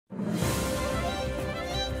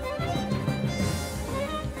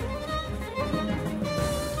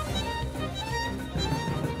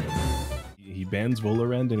bans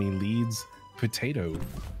Volorend and he leads Potato.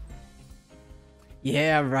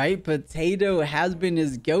 Yeah, right. Potato has been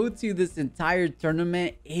his go-to this entire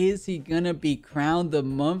tournament. Is he gonna be crowned the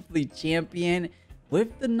monthly champion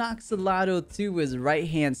with the 𝗧𝗪𝗪 to his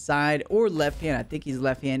right-hand side or left hand? I think he's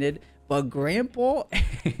left-handed. But Grandpa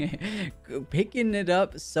picking it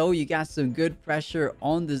up. So you got some good pressure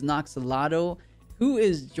on this 𝗧𝗪𝗪 who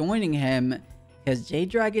is joining him, because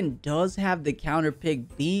𝗧𝗪𝗪 does have the counter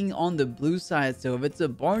pick being on the blue side. So if it's a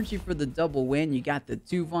𝗧𝗪𝗪 for the double win, you got the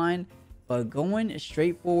 2-Vine. But going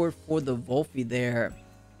straight forward for the 𝗧𝗪𝗪 there.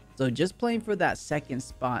 So just playing for that second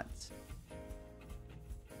spot.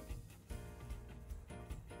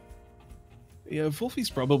 Yeah, 𝗧𝗪𝗪's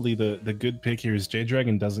probably the good pick here. Is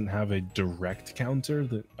𝗧𝗪𝗪 doesn't have a direct counter.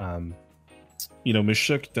 That you know,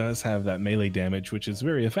 𝗬𝗪𝗃 does have that melee damage, which is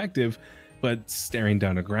very effective, but staring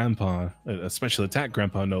down a Grandpa, a special attack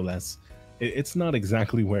Grandpa no less, it's not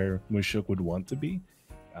exactly where 𝗬𝗃 would want to be.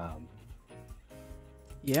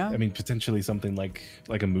 Yeah, I mean, potentially something like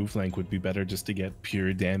a move flank would be better just to get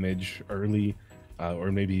pure damage early,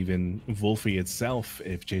 or maybe even 𝗬𝗪𝗪 itself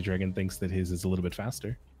if 𝗧𝗪𝗪 thinks that his is a little bit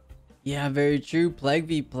faster. Yeah, very true. Plague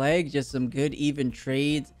v Plague, just some good even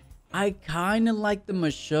trades. I kind of like the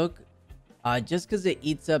𝗬𝗃, just because it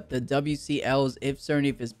eats up the WCLs if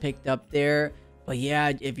𝗧𝗪𝗪𝗃 is picked up there. But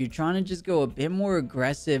yeah, if you're trying to just go a bit more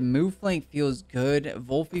aggressive, move flank feels good,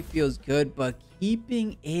 𝗬𝗪𝗪 feels good, but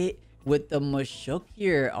keeping it with the 𝗬𝗃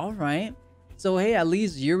here. All right. So hey, at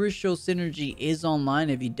least Euroshow synergy is online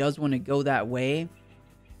if he does want to go that way.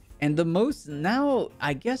 And the most now,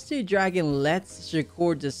 I guess 𝗧𝗪𝗪𝗀 lets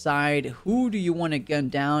Shakur decide who do you want to gun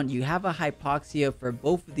down. You have a 𝗧𝗪𝗪𝗪 for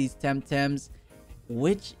both of these Temtems.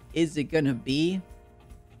 Which is it gonna be?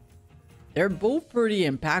 They're both pretty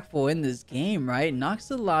impactful in this game, right?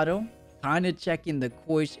 𝗧𝗪𝗪𝗪 kind of checking the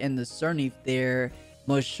𝗂𝘀𝗶𝗆 and the 𝗧𝗪𝗪𝗃 there.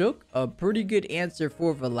 𝗬𝗃, a pretty good answer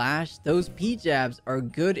for 𝗏𝗏lash. Those P-jabs are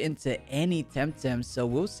good into any Temtem, so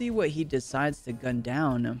we'll see what he decides to gun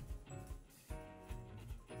down.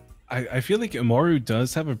 I feel like Amaru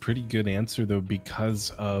does have a pretty good answer though,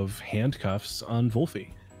 because of handcuffs on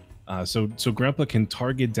𝗬𝗪𝗪. So Grandpa can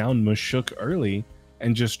target down 𝗬𝗃 early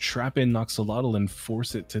and just trap in 𝗧𝗪𝗪𝗪 and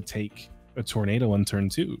force it to take a tornado on turn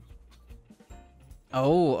 2.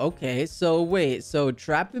 Oh, okay. So wait, so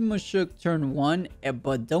trap in 𝗬𝗃 turn 1,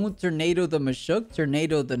 but don't tornado the 𝗬𝗃,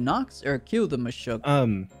 tornado the 𝗧𝗪𝗪, or kill the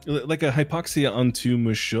𝗬𝗃? Like a 𝗧𝗪𝗪𝗪 onto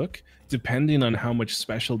𝗬𝗃, depending on how much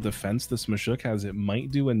special defense this 𝗬𝗃 has, it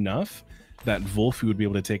might do enough that 𝗬𝗪𝗪𝗃 would be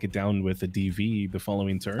able to take it down with a DV the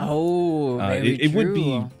following turn. Oh, very it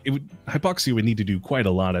true. 𝗧𝗪𝗪𝗃 would need to do quite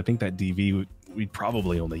a lot. I think that DV we'd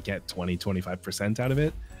probably only get 20-25% out of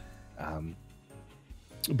it.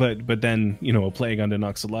 But then, you know, a plague onto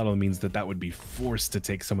𝗧𝗪𝗪𝗪𝗪 means that would be forced to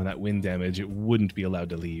take some of that wind damage. It wouldn't be allowed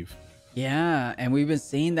to leave. Yeah, and we've been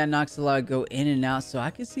seeing that 𝗧𝗪𝗪𝗪𝗃 go in and out, so I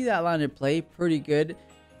can see that line of play pretty good.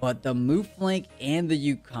 But the move flank and the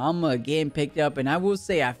𝗬𝗏𝗪 getting picked up, and I will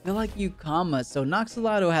say, I feel like 𝗬𝗏𝗪, so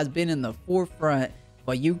𝗧𝗪𝗪𝗪𝗪 has been in the forefront,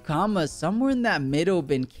 but 𝗬𝗏𝗪 somewhere in that middle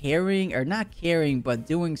been carrying, or not carrying, but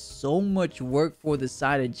doing so much work for the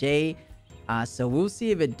side of Jay. So we'll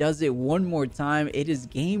see if it does it one more time. It is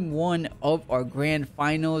game 1 of our grand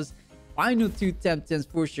finals. Final 2 Temtems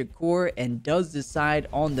for Shakur, and does decide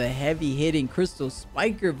on the heavy hitting Crystal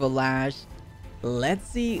Spiker 𝗏𝗏lash. Let's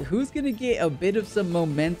see who's going to get a bit of some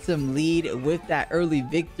momentum lead with that early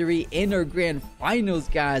victory in our grand finals,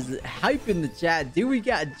 guys. Hype in the chat. Do we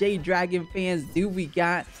got 𝗧𝗪𝗪𝗪𝗀 fans? Do we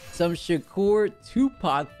got some Shakur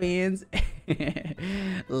Tupac fans?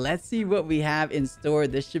 Let's see what we have in store.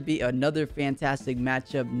 This should be another fantastic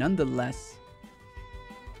matchup nonetheless.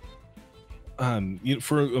 You know,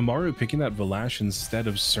 for Amaru picking that 𝗏𝗏lash instead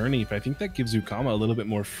of 𝗧𝗪𝗪𝗃, I think that gives 𝗬𝗏𝗪 a little bit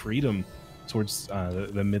more freedom towards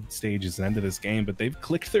the mid stages and end of this game, but they've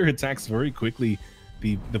clicked their attacks very quickly.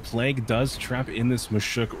 The plague does trap in this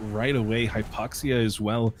𝗬𝗃 right away. 𝗧𝗪𝗪𝗪𝗃 as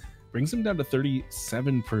well brings him down to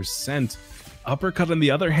 37%. Uppercut, on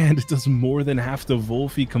the other hand, does more than half the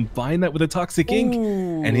𝗬𝗪𝗃. Combine that with a Toxic Ink,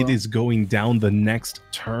 and it is going down the next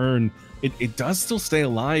turn. It does still stay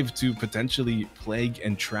alive to potentially plague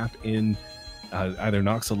and trap in either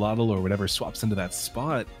𝗧𝗪𝗪𝗪𝗪 or whatever swaps into that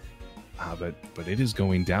spot. But it is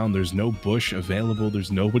going down. There's no bush available.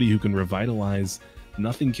 There's nobody who can revitalize.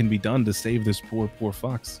 Nothing can be done to save this poor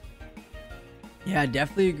fox. Yeah, I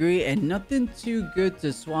definitely agree. And nothing too good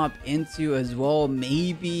to swap into as well.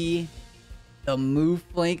 Maybe the move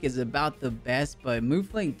flank is about the best, but move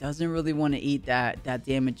flank doesn't really want to eat that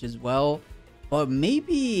damage as well. But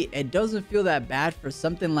maybe it doesn't feel that bad for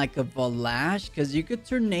something like a 𝗏𝗏lash, because you could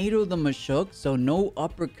tornado the 𝗬𝗃, so no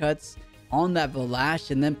uppercuts on that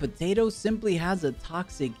𝗏𝗏lash, and then Potato simply has a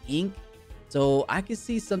Toxic Ink. So I could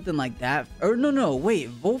see something like that. Or no, wait,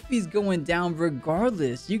 𝗏𝗶𝗶's going down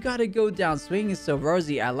regardless. You got to go down swinging. So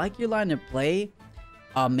Rawrzyyy, I like your line of play.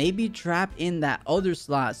 Maybe trap in that other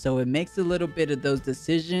slot so it makes a little bit of those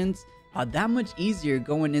decisions that much easier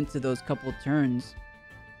going into those couple turns.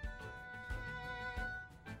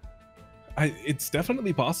 It's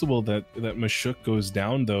definitely possible that 𝗵𝗶𝗶 goes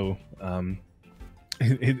down, though.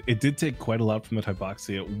 It did take quite a lot from the 𝗬𝗶𝗆.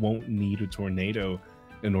 It won't need a tornado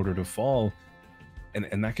in order to fall,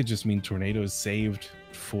 and that could just mean tornado is saved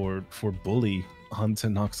for bully onto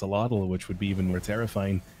𝗧𝗵𝗆, which would be even more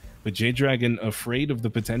terrifying. But J-Dragon, afraid of the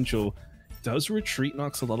potential, does retreat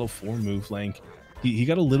𝗧𝗵𝗆 for move flank. He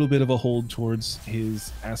got a little bit of a hold towards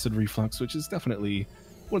his acid reflux, which is definitely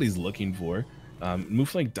what he's looking for. Move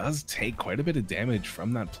flank does take quite a bit of damage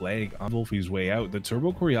from that plague on 𝗬𝗶𝗆's way out. The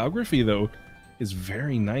turbo choreography, though, is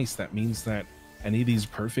very nice. That means that any of these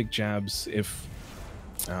perfect jabs, if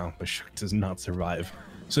𝗵𝗶𝗆 does not survive,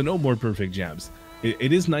 so no more perfect jabs.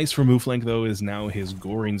 It is nice for move flank, though, is now his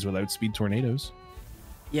gorings without speed tornadoes.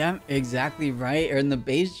 Yeah, exactly right. And the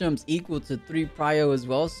base jump's equal to 3 prio as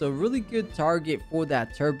well. So really good target for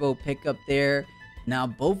that turbo pickup there. Now,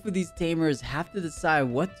 both of these tamers have to decide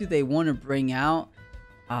what do they want to bring out.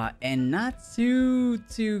 And not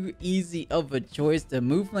too easy of a choice. The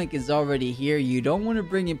move flank is already here. You don't want to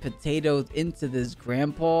bring in potatoes into this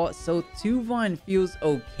grandpa. So 2Vine feels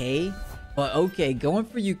okay. But okay, going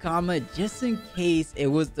for 𝗂𝗏 just in case it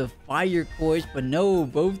was the fire 𝗂𝘀𝗶. But no,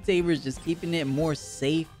 both tamers just keeping it more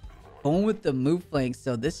safe. Going with the move flank.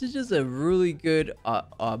 So this is just a really good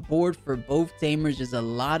board for both tamers. Just a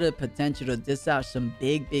lot of potential to dish out some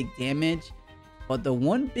big damage. But the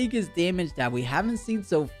one biggest damage that we haven't seen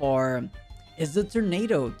so far is the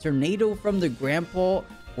tornado. Tornado from the grandpa.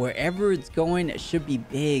 Wherever it's going, it should be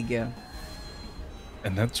big.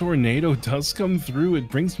 And that tornado does come through. It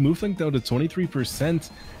brings move flank down to 23%.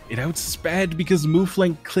 It outsped because move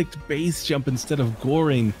flank clicked base jump instead of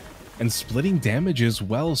goring. And splitting damage as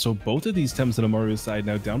well. So both of these Tems on Amaru's side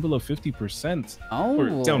now down below 50%.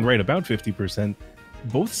 Or down right about 50%.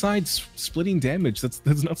 Both sides splitting damage.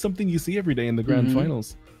 That's not something you see every day in the grand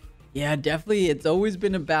finals. Yeah, definitely. It's always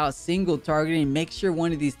been about single targeting. Make sure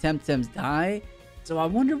one of these Temtems die. So I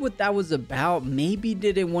wonder what that was about. Maybe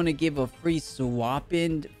didn't want to give a free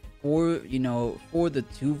swapping for, for the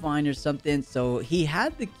 2Vine or something. So he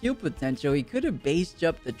had the kill potential. He could have base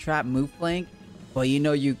jumped the trap move flank. But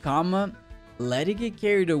𝗂𝗏𝗃, let it get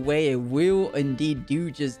carried away. It will indeed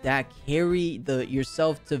do just that. Carry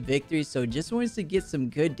yourself to victory. So just wants to get some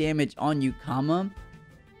good damage on 𝗂𝗏.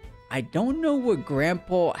 I don't know what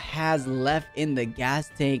Grandpa has left in the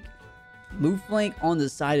gas tank. Move flank on the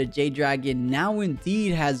side of J-Dragon now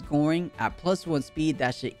indeed has goring at +1 speed.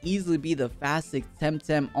 That should easily be the fastest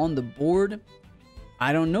Temtem on the board.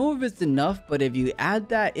 I don't know if it's enough, but if you add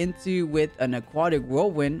that into with an aquatic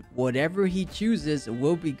whirlwind, whatever he chooses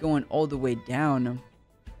will be going all the way down.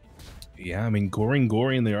 Yeah, I mean,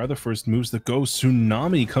 goring, they are the first moves that go.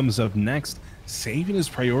 𝗬𝗏𝗔 comes up next, saving his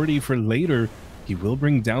priority for later. He will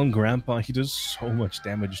bring down Grandpa. He does so much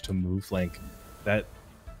damage to move flank. That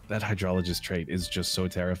hydrologist trait is just so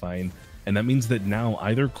terrifying. And that means that now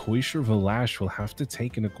either 𝗂𝘀𝗆 or 𝗏𝗏𝗆 will have to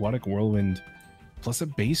take an aquatic whirlwind plus a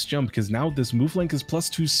base jump, because now this move flank is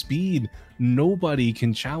 +2 speed. Nobody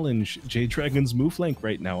can challenge J-Dragon's move flank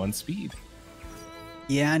right now on speed.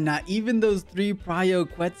 Yeah, not even those 3 prio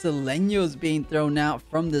𝗧𝗏𝗄𝐻𝑒𝗔𝗀𝗔 being thrown out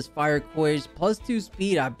from this fire 𝗂𝘀𝗆. +2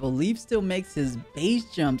 speed, I believe, still makes his base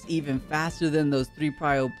jumps even faster than those 3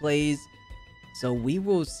 prio plays. So we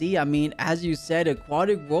will see. I mean, as you said,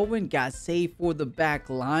 aquatic whirlwind got saved for the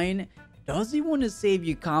back line. Does he want to save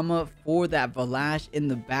𝗂𝗏𝗃 for that 𝗏𝗏𝗆 in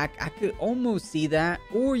the back? I could almost see that.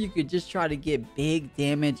 Or you could just try to get big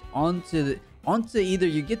damage onto either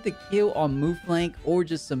you get the kill on move flank or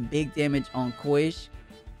just some big damage on 𝗂𝘀𝗆.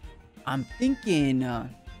 I'm thinking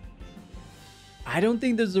I don't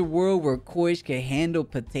think there's a world where 𝗂𝘀𝗆 can handle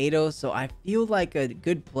potatoes, so I feel like a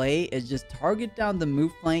good play is just target down the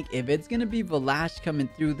move flank. If it's gonna be 𝗏𝗏𝗆 coming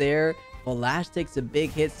through there, 𝗏𝗏𝗆 takes a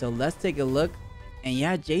big hit. So let's take a look. And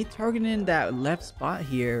yeah, Jay targeting that left spot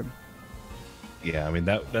here. Yeah, I mean,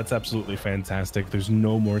 that's absolutely fantastic. There's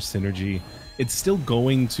no more synergy. It's still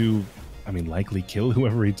going to, I mean, likely kill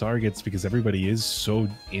whoever he targets because everybody is so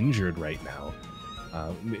injured right now.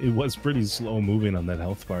 It was pretty slow moving on that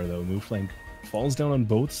health bar, though. Move flank falls down on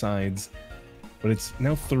both sides, but it's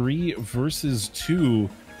now 3 versus 2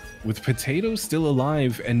 with Potato still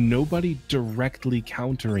alive and nobody directly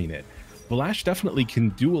countering it. 𝗏𝗏𝗆 definitely can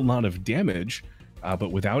do a lot of damage,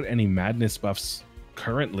 but without any madness buffs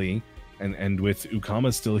currently, And with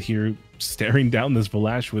𝗂𝗏𝗽 still here staring down this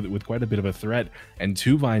Vlash with quite a bit of a threat, and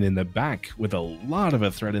𝗂𝗏ine in the back with a lot of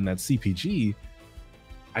a threat in that CPG,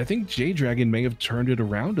 I think 𝗧𝗪𝒪gon may have turned it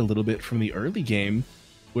around a little bit from the early game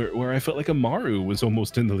where I felt like Amaru was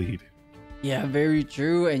almost in the lead. Yeah, very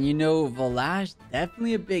true. And you know, Vlash,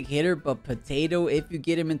 definitely a big hitter, but Potato, if you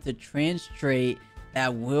get him into trans trait,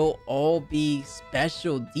 that will all be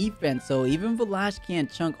special defense. So even Vlash can't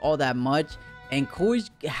chunk all that much. And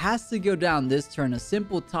𝗂𝘀𝗡 has to go down this turn. A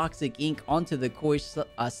simple Toxic Ink onto the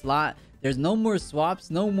𝗂𝘀 slot. There's no more swaps,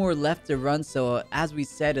 no more left to run. So as we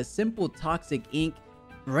said, a simple Toxic Ink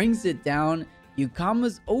brings it down.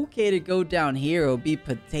 𝗂𝗏𝗽's okay to go down here. It'll be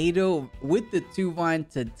Potato with the 𝗂𝗏ine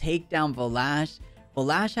to take down Vlash.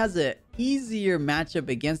 Vlash has an easier matchup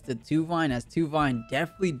against the 𝗂𝗏ine, as 𝗂𝗏ine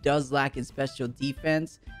definitely does lack in special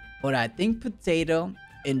defense. But I think Potato,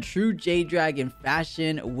 in true 𝗧𝗪𝒪gon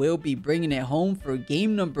fashion, will be bringing it home for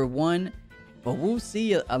game number 1. But we'll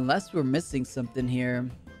see, unless we're missing something here.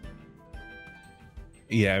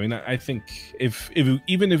 Yeah, I mean, I think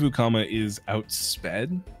even if 𝗂𝗏𝗽 is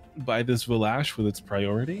outsped by this Vlash with its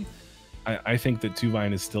priority, I think that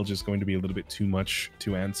𝗂𝗏ine is still just going to be a little bit too much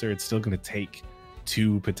to answer. It's still going to take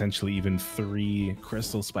 2, potentially even 3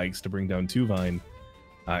 crystal spikes to bring down 𝗂𝗏ine.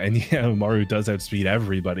 And yeah, Amaru does outspeed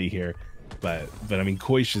everybody here. But I mean,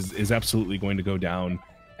 𝗂𝘀𝗡 is absolutely going to go down,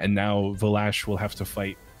 and now Vlash will have to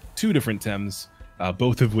fight 2 different Tems,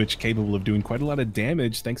 both of which capable of doing quite a lot of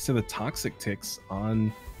damage thanks to the toxic ticks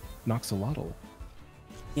on 𝗧𝗪𝗺.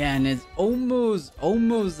 Yeah, and it's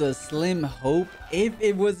almost a slim hope. If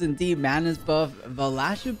it was indeed Madness buff,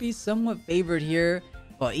 Vlash would be somewhat favored here.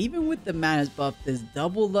 But even with the Madness buff, this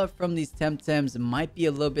double up from these Temtems might be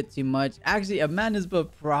a little bit too much. Actually, a Madness buff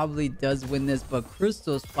probably does win this, but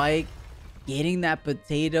Crystal Spike getting that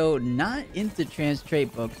Potato, not into trans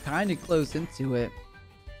trait, but kind of close into it.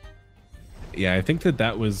 Yeah, I think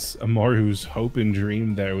that was Amaru's hope and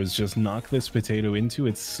dream there, was just knock this Potato into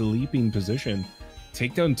its sleeping position,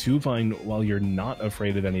 take down 𝗂𝗏ine while you're not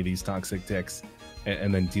afraid of any of these toxic ticks,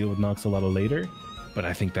 and then deal with 𝗧𝗪𝗺 later. But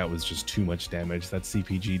I think that was just too much damage. That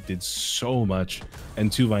CPG did so much, and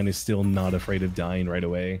𝗂𝗏ine is still not afraid of dying right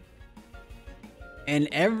away. And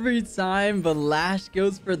every time Vlash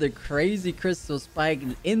goes for the crazy Crystal Spike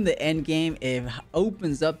in the end game, it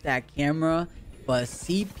opens up that camera. But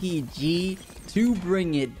CPG to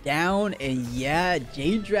bring it down. And yeah,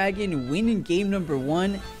 𝗧𝗪𝒪gon winning game number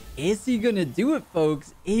 1. Is he gonna do it,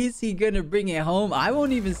 folks? Is he gonna bring it home? I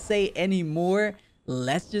won't even say any more.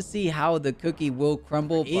 Let's just see how the cookie will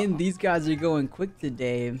crumble. And these guys are going quick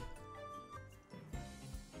today.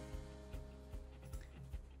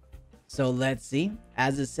 So let's see.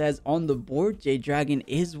 As it says on the board, 𝗧𝗪𝒪gon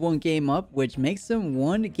is 1 game up, which makes him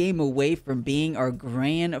 1 game away from being our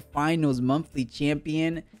grand finals monthly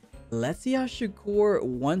champion. Let's see how Shakur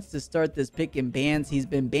wants to start this pick and bans. He's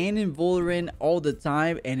been banning Volarant all the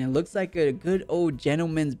time, and it looks like a good old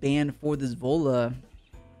gentleman's ban for this Vola.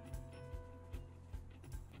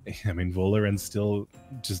 I mean, Volarant still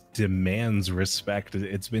just demands respect.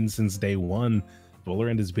 It's been since day 1.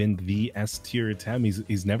 Volarant has been the S tier Tem.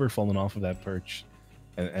 He's never fallen off of that perch.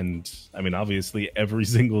 And I mean, obviously, every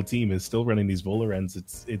single team is still running these Volarants.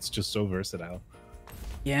 It's just so versatile.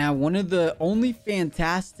 Yeah, one of the only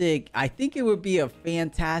fantastic, I think it would be a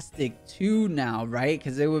fantastic 2 now, right?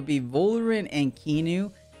 Because it would be Volarant and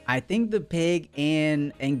Kinu. I think the Pig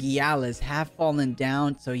and 𝗬𝗟𝗟 have fallen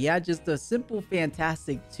down. So yeah, just a simple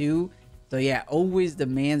fantastic 2. So yeah, always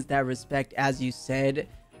demands that respect, as you said.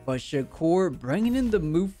 But Shakur bringing in the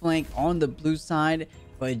move flank on the blue side.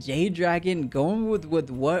 But 𝗧𝗪𝒪gon going with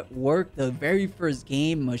what worked the very first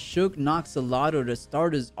game. Machoke 𝗧𝗪𝗺 to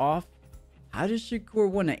start us off. How does Shakur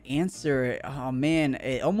want to answer it? Oh man,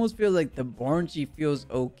 it almost feels like the 𝗵𝗺𝗀 feels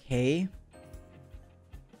okay.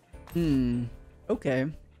 Okay.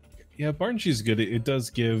 Yeah, 𝗵𝗺𝗀 is good. It does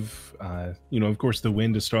give, you know, of course, the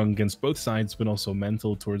wind is strong against both sides, but also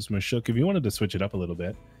mental towards Machoke if you wanted to switch it up a little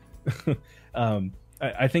bit.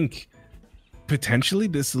 I think potentially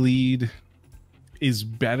this lead is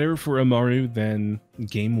better for Amaru than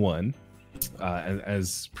game 1.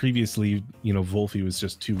 As previously, you know, Wolfie was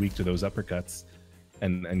just too weak to those uppercuts,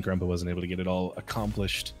 and 𝗵𝗵𝗃 wasn't able to get it all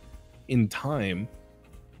accomplished in time.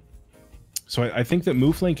 So I think that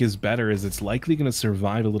Mooflank is better, as it's likely going to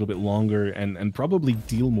survive a little bit longer and probably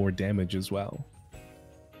deal more damage as well.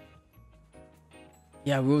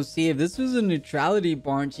 Yeah, we'll see. If this was a neutrality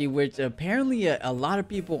𝗵𝗺𝗀, which apparently a lot of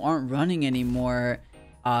people aren't running anymore,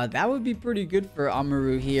 That would be pretty good for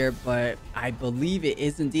Amaru here, but I believe it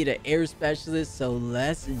is indeed an air specialist, so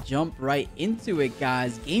let's jump right into it,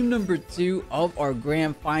 guys. Game number 2 of our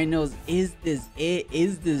grand finals. Is this it?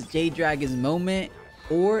 Is this 𝗧𝗵𝗺's moment,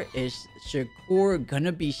 or is Shakur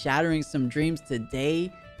gonna be shattering some dreams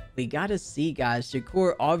today? We gotta see, guys.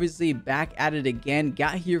 Shakur obviously back at it again,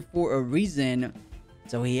 got here for a reason,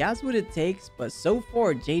 so he has what it takes, but so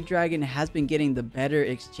far 𝗧𝗵𝗺 has been getting the better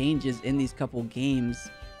exchanges in these couple games.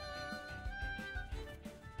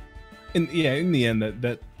 And yeah, in the end,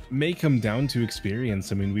 that may come down to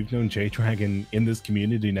experience. I mean, we've known 𝗧𝗵𝗺 in this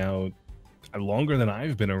community now longer than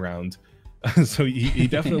I've been around. So he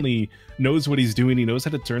definitely knows what he's doing. He knows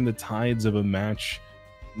how to turn the tides of a match,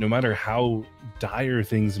 no matter how dire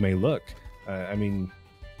things may look. I mean,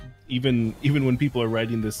 even when people are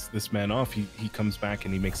writing this man off, he comes back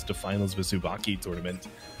and he makes it to finals of a 𝗧𝗵𝗵𝗶 tournament,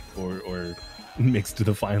 or makes it to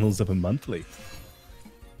the finals of a monthly.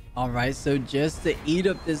 All right, so just to eat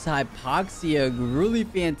up this 𝗬𝗵𝗄𝗃, really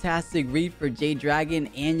fantastic read for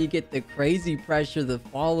𝗧𝗵𝗺, and you get the crazy pressure the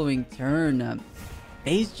following turn.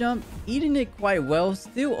 Base jump, eating it quite well,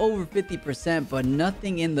 still over 50%, but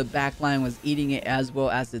nothing in the backline was eating it as well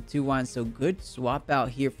as the 2-1, so good swap out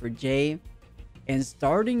here for Jay. And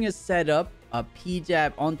starting to set up a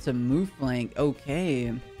P-jab onto move flank.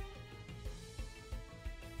 Okay.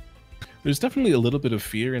 There's definitely a little bit of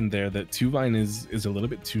fear in there that 𝗬𝗵𝗺 is a little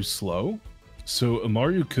bit too slow. So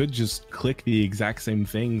Amaru could just click the exact same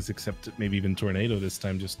things, except maybe even Tornado this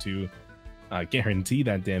time, just to guarantee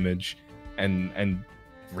that damage and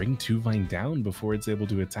bring 𝗬𝗵𝗺 down before it's able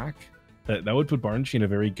to attack. That would put 𝗬𝗺 in a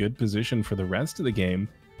very good position for the rest of the game,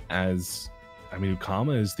 as I mean,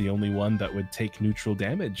 𝗂𝗏 is the only one that would take neutral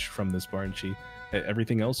damage from this 𝗬𝗺.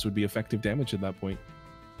 Everything else would be effective damage at that point.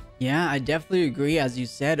 Yeah, I definitely agree. As you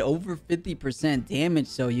said, over 50% damage,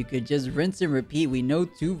 so you could just rinse and repeat. We know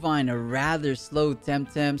𝗬𝗵𝗺 a rather slow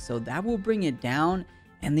Temtem, so that will bring it down.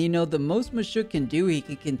 And you know, the most Mashuk can do, he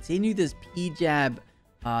can continue this P-jab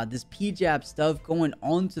stuff going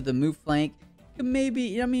onto the move flank.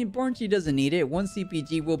 Maybe, I mean, 𝗬𝗺 doesn't need it. 1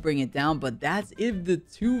 CPG will bring it down, but that's if the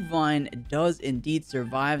𝗬𝗵𝗺 does indeed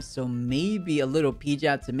survive. So maybe a little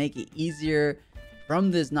P-jab to make it easier from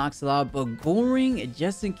this 𝗧𝗃𝗧, but Goring,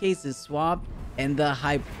 just in case, is swapped, and the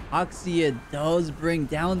𝗬𝗵𝗄𝗃 does bring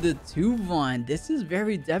down the 𝗬𝗵𝗺. This is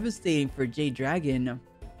very devastating for 𝗧𝗵𝗺.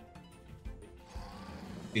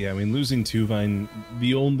 Yeah, I mean, losing 𝗬𝗵𝗺,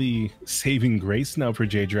 the only saving grace now for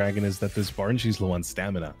𝗧𝗵𝗺 is that this 𝗬𝗺's low on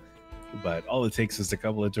stamina. But all it takes is a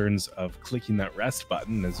couple of turns of clicking that rest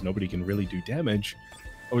button, as nobody can really do damage,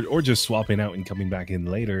 or just swapping out and coming back in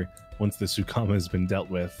later once the 𝗬𝗂𝗏 has been dealt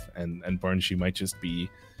with, and 𝗬𝗺 might just be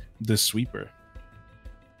the sweeper.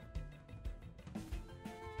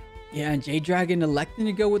 Yeah, and 𝗧𝗵𝗺 electing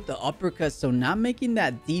to go with the uppercut, so not making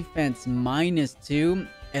that defense -2.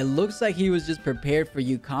 It looks like he was just prepared for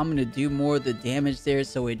𝗬𝗂𝗏 to do more of the damage there,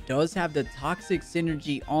 so it does have the toxic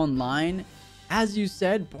synergy online. As you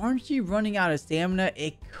said, 𝗬𝗺 running out of stamina,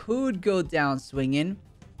 it could go down swinging.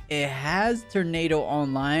 It has Tornado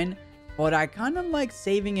online, but I kind of like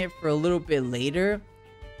saving it for a little bit later.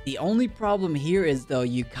 The only problem here is, though,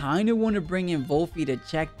 you kind of want to bring in 𝗂𝗶𝗆 to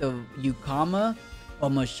check the 𝗬𝗂𝗏, but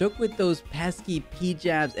Mashuk with those pesky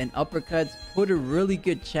P-jabs and uppercuts put a really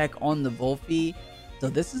good check on the 𝗂𝗶𝗆. So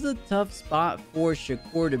this is a tough spot for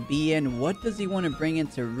Shakur to be in. What does he want to bring in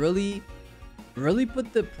to really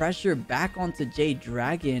put the pressure back onto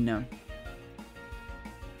𝗧𝗵𝗺?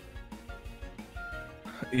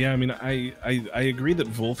 Yeah, I mean, I agree that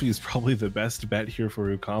𝗂𝗶𝗆 is probably the best bet here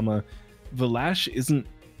for 𝗬𝗂𝗏. 𝗏𝗏 isn't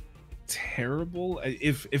terrible.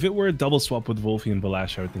 If it were a double swap with 𝗂𝗶𝗆 and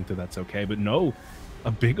𝗏𝗏, I would think that that's okay. But no,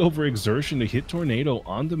 a big overexertion to hit Tornado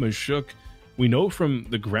onto Mashuk. We know from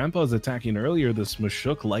the grandpas attacking earlier, this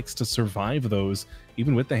Mashuk likes to survive those,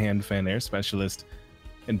 even with the hand fan air specialist.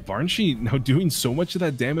 And 𝗬𝗺 now doing so much of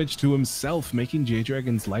that damage to himself, making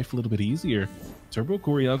𝗧𝗵𝗺's life a little bit easier. Turbo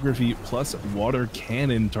choreography plus water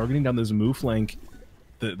cannon targeting down this move flank.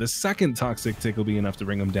 The second toxic tick will be enough to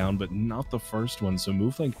bring him down, but not the first one. So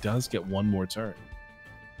move flank does get one more turn.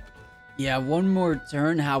 Yeah, one more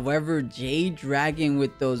turn. However, 𝗧𝗵𝗺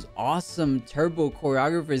with those awesome turbo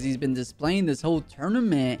choreographers he's been displaying this whole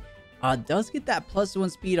tournament does get that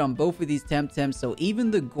 +1 speed on both of these Temtems. So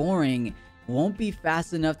even the Goring won't be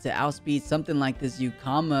fast enough to outspeed something like this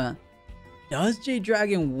𝗬𝗂𝗏. Does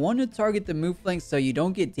𝗧𝗵𝗺 want to target the move flank so you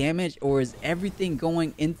don't get damaged, or is everything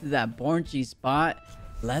going into that 𝗬𝗺 spot?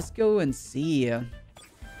 Let's go and see.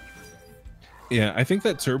 Yeah, I think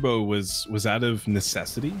that turbo was out of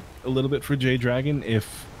necessity a little bit for 𝗧𝗵𝗺.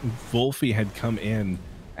 If 𝗂𝗶𝗆 had come in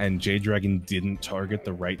and 𝗧𝗵𝗺 didn't target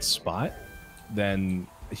the right spot, then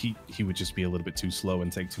he would just be a little bit too slow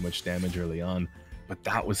and take too much damage early on. But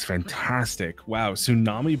that was fantastic. Wow,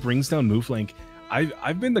 𝗬𝗵𝗶 brings down 𝗬𝗵𝗃.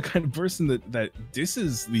 I've been the kind of person that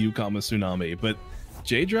disses the 𝗬𝗵𝗃 𝗬𝗵𝗶, but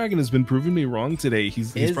𝗧𝗵𝗪 has been proving me wrong today.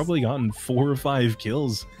 He's probably gotten 4 or 5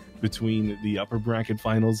 kills between the upper bracket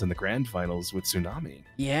finals and the grand finals with 𝗬𝗵𝗃.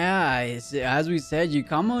 Yeah, as we said,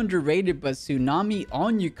 𝗬𝗵𝗃 underrated, but 𝗬𝗵𝗃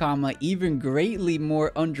on 𝗬𝗵𝗃 even greatly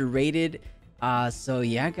more underrated. So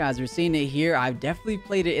yeah, guys, we're seeing it here. I've definitely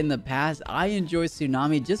played it in the past. I enjoy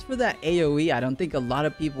𝗬𝗵𝗃 just for that AoE. I don't think a lot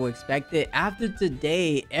of people expect it. After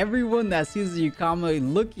today, everyone that sees the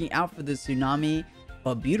𝗬𝗵𝗃 looking out for the 𝗬𝗵𝗃.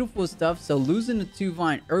 But beautiful stuff. So losing the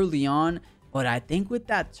 2-Vine early on, but I think with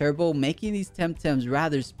that turbo making these Temtems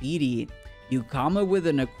rather speedy, 𝗬𝗵𝗃 with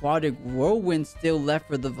an aquatic whirlwind still left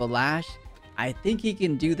for the 𝗧𝗪. I think he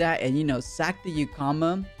can do that and, you know, sack the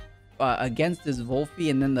𝗬𝗵𝗃 against this 𝗬𝗵𝗃,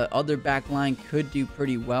 and then the other back line could do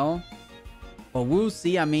pretty well. But we'll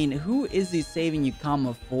see. I mean, who is he saving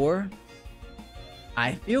𝗬𝗵𝗃 for?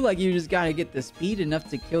 I feel like you just gotta get the speed enough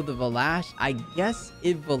to kill the 𝗧𝗪. I guess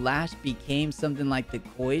if 𝗧𝗪 became something like the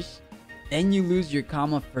𝗂𝗀𝗶𝗴, then you lose your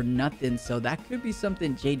𝗬𝗵𝗃 for nothing. So that could be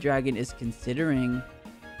something 𝗧𝗵𝗪 is considering.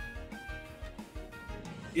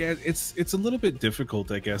 Yeah, it's a little bit difficult,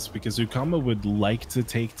 I guess, because 𝗬𝗵𝗃 would like to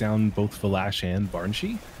take down both 𝗧𝗪 and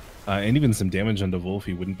𝗬𝗪𝗏. And even some damage onto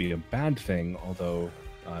𝗬𝗵𝗃 wouldn't be a bad thing, although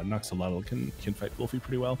𝗧𝗪𝗏 can fight 𝗬𝗏𝗃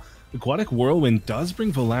pretty well. Aquatic Whirlwind does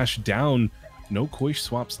bring 𝗧𝗪 down. No 𝗂𝗀𝗃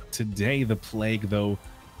swaps today. The Plague, though,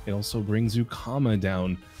 it also brings 𝗬𝗵𝗃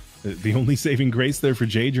down. The only saving grace there for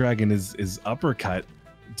𝗧𝗵𝗪 is Uppercut.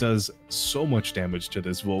 Does so much damage to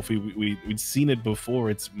this 𝗬𝗃𝗃. We'd seen it before.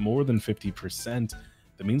 It's more than 50%.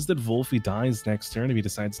 That means that 𝗬𝗃𝗃 dies next turn if he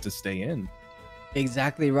decides to stay in.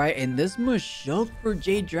 Exactly right, and this Mashuk for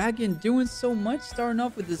𝗧𝗵𝗪 doing so much, starting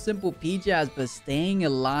off with the simple P-Jazz, but staying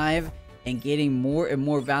alive and getting more and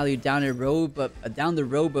more value down the road. But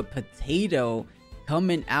Potato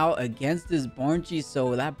coming out against this 𝗬𝗪𝗏,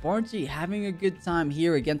 so that 𝗬𝗪𝗏 having a good time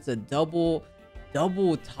here against a double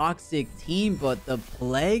toxic team. But the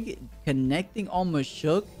Plague connecting on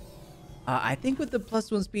Mashuk. I think with the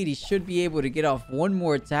 +1 speed, he should be able to get off one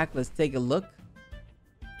more attack. Let's take a look.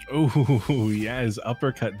 Oh, yeah, his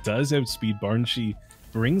Uppercut does outspeed 𝗬𝗪𝗏,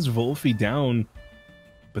 brings 𝗬𝗏𝗃 down,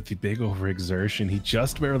 but the big overexertion, he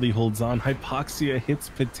just barely holds on. 𝗬𝗵𝗄 hits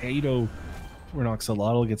Potato. Poor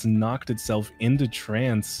𝗧𝗪𝗏 gets knocked itself into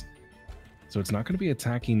trance. So it's not going to be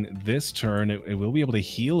attacking this turn. It will be able to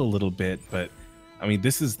heal a little bit, but I mean,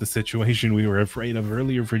 this is the situation we were afraid of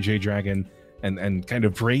earlier for 𝗧𝗵𝗪, and kind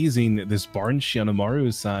of praising this 𝗬𝗪𝗏 on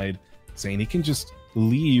Amaru's side, saying he can just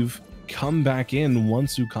leave, come back in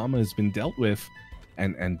once 𝗬𝗵𝗃 has been dealt with,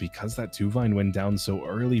 and because that 2-Vine went down so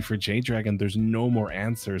early for 𝗧𝗵𝗪, there's no more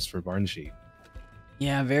answers for 𝗬𝗪𝗏.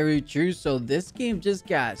 Yeah, very true. So this game just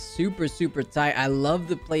got super tight. I love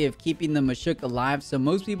the play of keeping the Mashuk alive. So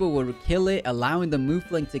most people would kill it, allowing the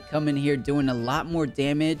𝗬𝗃𝗃 to come in here doing a lot more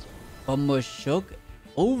damage, but Mashuk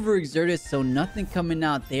overexerted, so nothing coming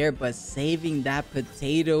out there, but saving that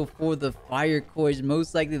Potato for the fire 𝗂𝗀𝗆.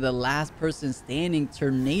 Most likely the last person standing.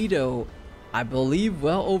 Tornado, I believe,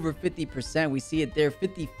 well over 50%. We see it there,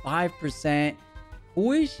 55%.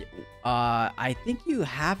 𝗂𝗀𝗆, I think you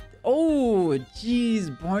have to, oh geez,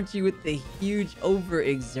 𝗬𝗪𝗏 with the huge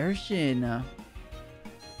overexertion.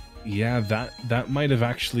 Yeah, that might have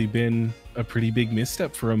actually been a pretty big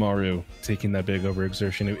misstep for Amaru, taking that big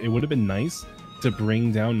overexertion. It would have been nice to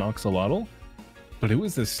bring down 𝗧𝗪𝗏, but it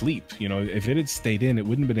was asleep. You know, if it had stayed in, it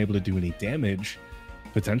wouldn't have been able to do any damage.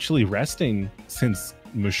 Potentially resting, since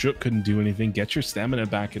Mashuk couldn't do anything, get your stamina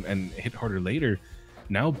back and hit harder later.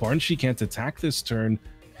 Now 𝗬𝗪𝗏 can't attack this turn.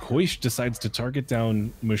 𝗂𝗀𝗆 decides to target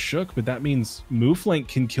down Mashuk, but that means 𝗬𝗃𝗃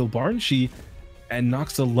can kill 𝗬𝗪𝗏 and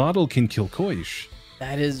𝗧𝗪𝗏 can kill 𝗂𝗀𝗆.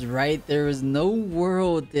 That is right. There is no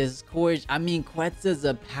world this 𝗂𝗀𝗆. I mean, 𝗧𝗪 is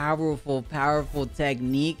a powerful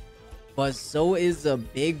technique, but so is a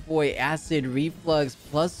big boy Acid Reflux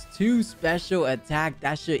 +2 special attack.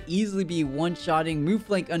 That should easily be one-shotting.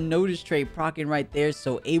 𝗬𝗃𝗃 unnoticed trade procking right there,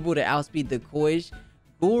 so able to outspeed the 𝗂𝗀𝗆.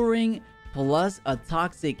 Goring plus a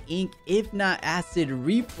Toxic Ink, if not Acid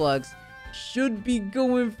Reflux, should be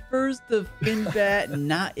going first. The Finbat,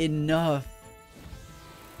 not enough.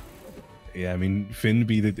 Yeah, I mean,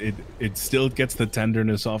 𝗵𝗶, it still gets the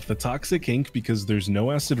tenderness off the Toxic Ink because there's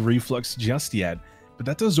no Acid Reflux just yet. But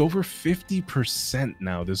that does over 50%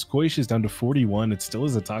 now. This 𝗂𝗀𝗆 is down to 41. It still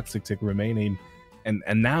is a Toxic Tick remaining. And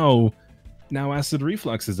now Acid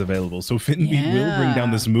Reflux is available. So 𝗵𝗶 will bring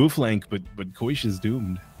down this 𝗬𝗃𝗃, but 𝗂𝗀𝗆 is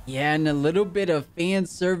doomed. Yeah, and a little bit of fan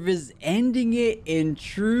service, ending it in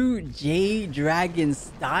true J Dragon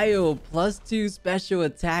style. +2 special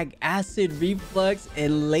attack, acid reflux,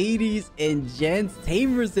 and ladies and gents,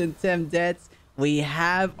 tamers and temdets, we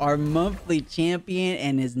have our monthly champion,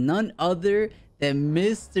 and is none other than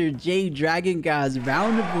Mr. J Dragon, guys.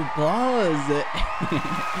 Round of applause.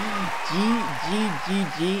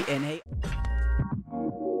 G, and hey.